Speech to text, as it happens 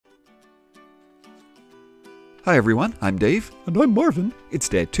Hi everyone, I'm Dave. And I'm Marvin. It's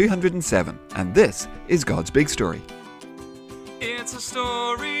day 207, and this is God's Big Story. It's a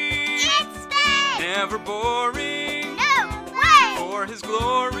story. It's big. Never boring. No way. For His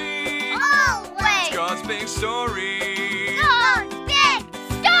glory. Always. It's God's big story. God's big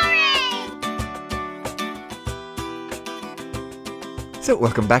story. So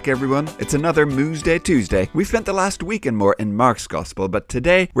welcome back everyone. It's another Moose Day Tuesday. We spent the last week and more in Mark's Gospel, but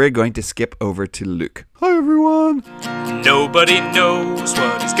today we're going to skip over to Luke. Hi, everyone. Nobody knows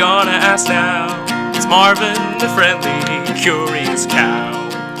what he's gonna ask now. It's Marvin, the friendly, curious cow.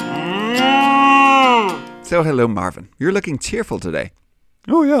 So hello Marvin, you're looking cheerful today.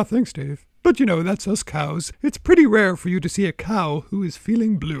 Oh, yeah, thanks, Dave. But you know, that's us cows. It's pretty rare for you to see a cow who is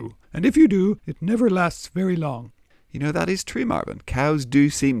feeling blue. And if you do, it never lasts very long. You know, that is true, Marvin. Cows do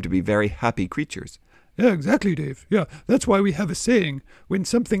seem to be very happy creatures. Yeah, exactly, Dave. Yeah, that's why we have a saying. When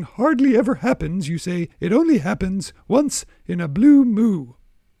something hardly ever happens, you say, it only happens once in a blue moo.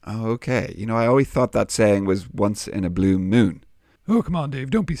 Okay, you know, I always thought that saying was once in a blue moon. Oh, come on, Dave,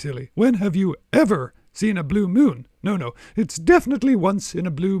 don't be silly. When have you ever seen a blue moon? No, it's definitely once in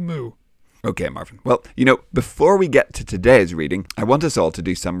a blue moo. Okay, Marvin. Well, you know, before we get to today's reading, I want us all to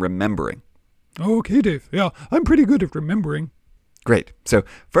do some remembering. Okay, Dave. Yeah, I'm pretty good at remembering. Great. So,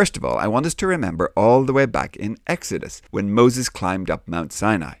 first of all, I want us to remember all the way back in Exodus, when Moses climbed up Mount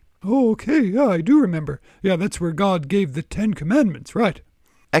Sinai. Oh, okay, yeah, I do remember. Yeah, that's where God gave the 10 Commandments, right?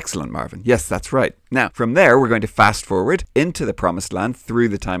 Excellent, Marvin. Yes, that's right. Now, from there, we're going to fast forward into the Promised Land through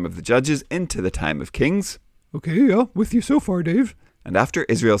the time of the Judges, into the time of Kings. Okay, yeah, with you so far, Dave. And after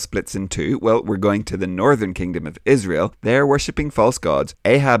Israel splits in two, well, we're going to the northern kingdom of Israel. They're worshipping false gods.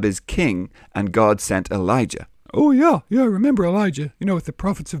 Ahab is king, and God sent Elijah. Oh, yeah, I remember Elijah. You know, with the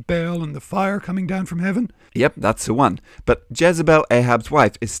prophets of Baal and the fire coming down from heaven. Yep, that's the one. But Jezebel, Ahab's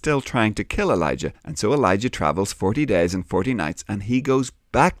wife, is still trying to kill Elijah. And so Elijah travels 40 days and 40 nights, and he goes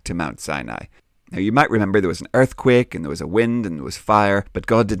back to Mount Sinai. Now, you might remember there was an earthquake, and there was a wind, and there was fire, but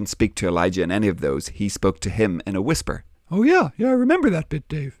God didn't speak to Elijah in any of those. He spoke to him in a whisper. Oh, yeah, I remember that bit,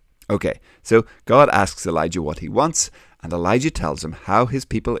 Dave. Okay, so God asks Elijah what he wants, and Elijah tells him how his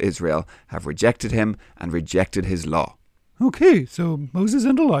people Israel have rejected him and rejected his law. Okay, so Moses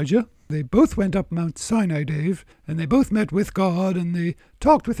and Elijah, they both went up Mount Sinai, Dave, and they both met with God, and they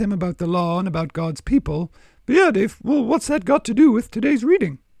talked with him about the law and about God's people. But yeah, Dave, well, what's that got to do with today's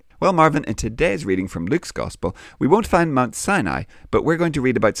reading? Well, Marvin, in today's reading from Luke's Gospel, we won't find Mount Sinai, but we're going to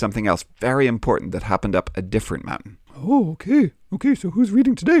read about something else very important that happened up a different mountain. Oh, okay. Okay, so who's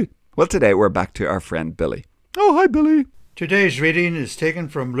reading today? Well, today we're back to our friend Billy. Oh, hi, Billy. Today's reading is taken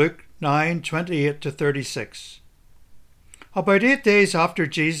from Luke 9:28-36. About 8 days after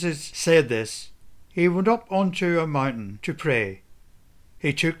Jesus said this, he went up onto a mountain to pray.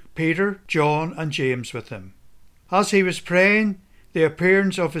 He took Peter, John, and James with him. As he was praying, the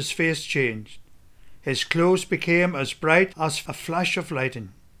appearance of his face changed. His clothes became as bright as a flash of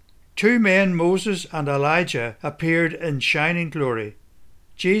lightning. 2 men, Moses and Elijah, appeared in shining glory.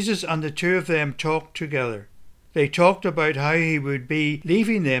 Jesus and the 2 of them talked together. They talked about how he would be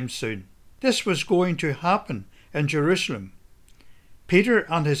leaving them soon. This was going to happen in Jerusalem. Peter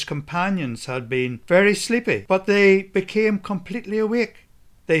and his companions had been very sleepy, but they became completely awake.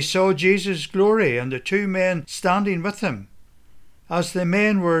 They saw Jesus' glory and the 2 men standing with him. As the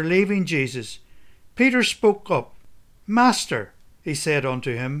men were leaving Jesus, Peter spoke up. "Master," he said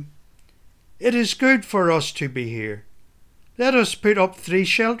unto him, "it is good for us to be here. Let us put up 3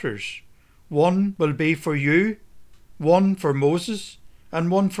 shelters. One will be for you, one for Moses,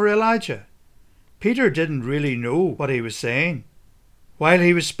 and one for Elijah." Peter didn't really know what he was saying. While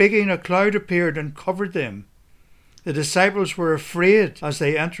he was speaking, a cloud appeared and covered them. The disciples were afraid as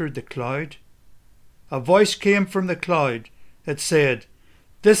they entered the cloud. A voice came from the cloud. It said,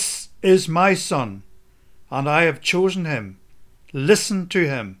 "This is my son, and I have chosen him. Listen to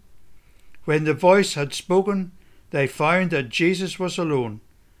him." When the voice had spoken, they found that Jesus was alone.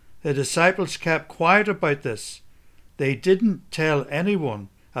 The disciples kept quiet about this. They didn't tell anyone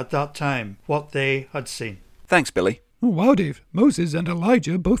at that time what they had seen. Thanks, Billy. Oh, wow, Dave. Moses and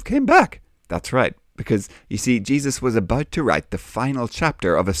Elijah both came back. That's right, because, you see, Jesus was about to write the final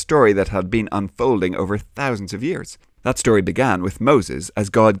chapter of a story that had been unfolding over thousands of years. That story began with Moses as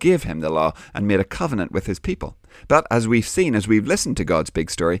God gave him the law and made a covenant with his people. But as we've seen, as we've listened to God's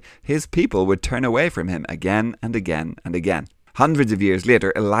big story, his people would turn away from him again and again and again. Hundreds of years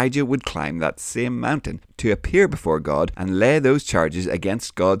later, Elijah would climb that same mountain to appear before God and lay those charges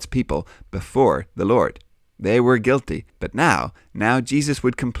against God's people before the Lord. They were guilty, but now Jesus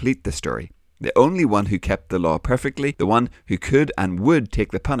would complete the story. the only one who kept the law perfectly, the one who could and would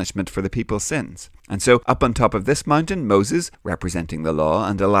take the punishment for the people's sins. And so up on top of this mountain, Moses, representing the law,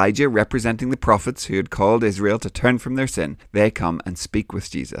 and Elijah, representing the prophets who had called Israel to turn from their sin, they come and speak with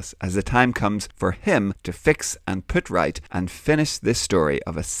Jesus as the time comes for him to fix and put right and finish this story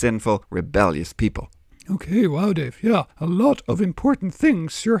of a sinful, rebellious people. Okay, wow, Dave. Yeah, a lot of important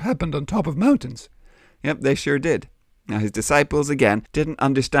things sure happened on top of mountains. Yep, they sure did. Now his disciples, again, didn't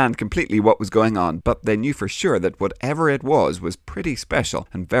understand completely what was going on, but they knew for sure that whatever it was pretty special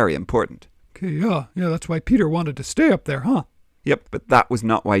and very important. Okay, yeah, that's why Peter wanted to stay up there, huh? Yep, but that was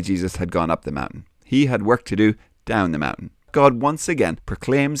not why Jesus had gone up the mountain. He had work to do down the mountain. God once again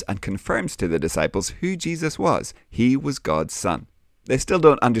proclaims and confirms to the disciples who Jesus was. He was God's Son. They still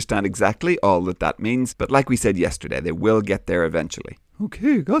don't understand exactly all that means, but like we said yesterday, they will get there eventually.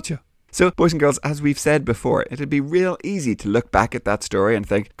 Okay, gotcha. So, boys and girls, as we've said before, it'd be real easy to look back at that story and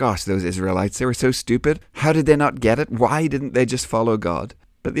think, gosh, those Israelites, they were so stupid. How did they not get it? Why didn't they just follow God?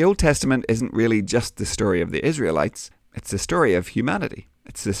 But the Old Testament isn't really just the story of the Israelites. It's the story of humanity.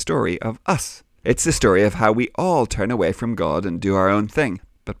 It's the story of us. It's the story of how we all turn away from God and do our own thing.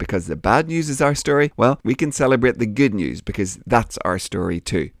 But because the bad news is our story, well, we can celebrate the good news because that's our story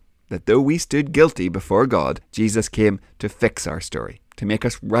too. That though we stood guilty before God, Jesus came to fix our story, to make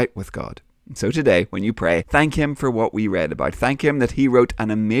us right with God. And so today, when you pray, thank him for what we read about. Thank him that he wrote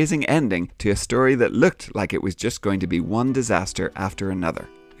an amazing ending to a story that looked like it was just going to be one disaster after another.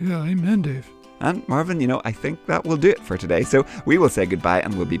 Yeah, amen, Dave. And Marvin, I think that will do it for today. So we will say goodbye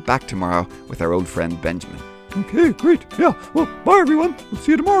and we'll be back tomorrow with our old friend Benjamin. Okay, great. Yeah, well, bye everyone. We'll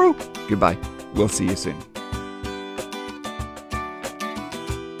see you tomorrow. Goodbye. We'll see you soon.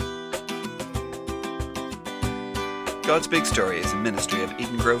 God's Big Story is a ministry of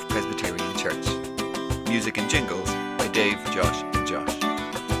Eden Grove Presbyterian Church. Music and jingles by Dave Josh